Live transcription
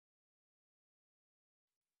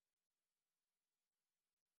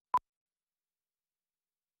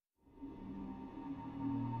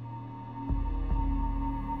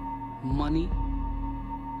money,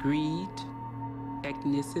 greed,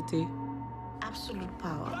 ethnicity. Absolute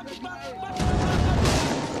power.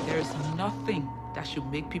 There is nothing that should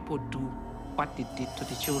make people do what they did to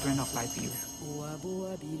the children of Liberia.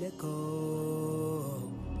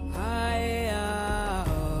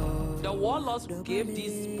 The warlords gave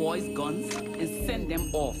these boys guns and sent them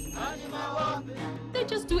off. They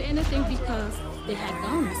just do anything because they had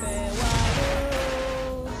guns.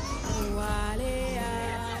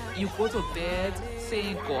 You go to bed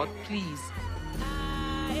saying, God, please.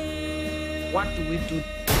 What do we do?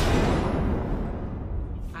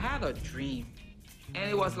 I had a dream, and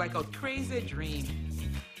it was like a crazy dream.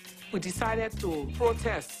 We decided to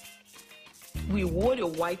protest. We wore the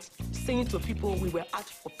white, saying to people we were out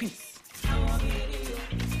for peace.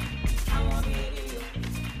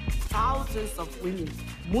 Thousands of women,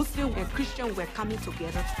 Muslim and Christian, were coming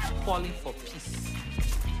together, calling for peace.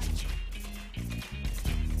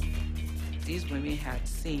 These women had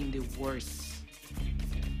seen the worst,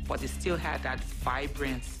 but they still had that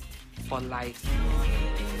vibrance for life.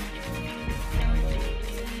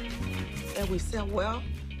 And we said, well,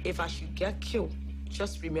 if I should get killed,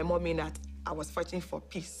 just remember me that I was fighting for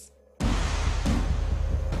peace.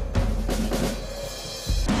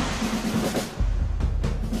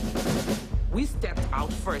 We stepped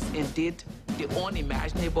out first and did the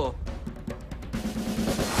unimaginable.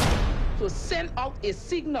 To send out a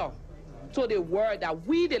signal to the world that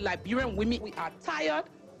we, the Liberian women, we are tired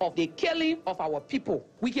of the killing of our people.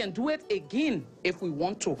 We can do it again if we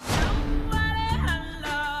want to.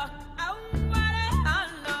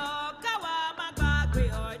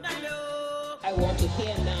 I want to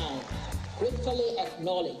hear now, gratefully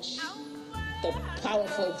acknowledge the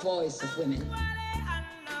powerful voice of women.